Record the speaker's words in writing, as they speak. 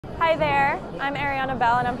Hi there, I'm Erianna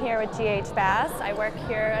and I'm here with G.H.Bass. I work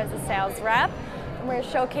here as a sales rep. And we're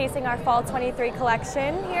showcasing our Fall 23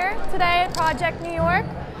 collection here today at Project New York.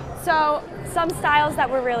 So some styles that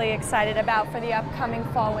we're really excited about for the upcoming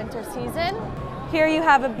fall-winter season. Here you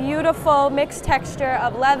have a beautiful mixed texture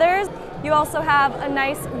of leathers. You also have a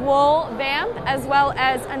nice wool vamp as well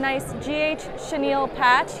as a nice G.H. chenille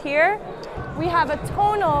patch here. We have a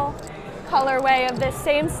tonal colorway of this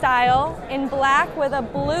same style in black with a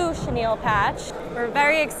blue chenille patch. We're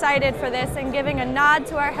very excited for this and giving a nod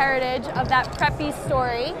to our heritage of that preppy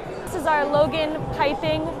story. This is our Logan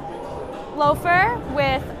piping loafer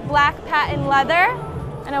with black patent leather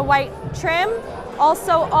and a white trim,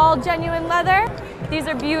 also all genuine leather. These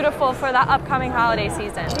are beautiful for the upcoming holiday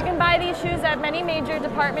season. You can buy these shoes at many major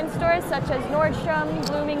department stores such as Nordstrom,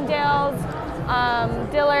 Bloomingdale's,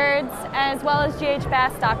 Dillard's, as well as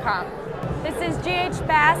G.H.Bass.com. This is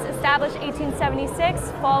G.H.Bass, established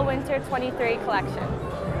 1876, Fall Winter 23 collection.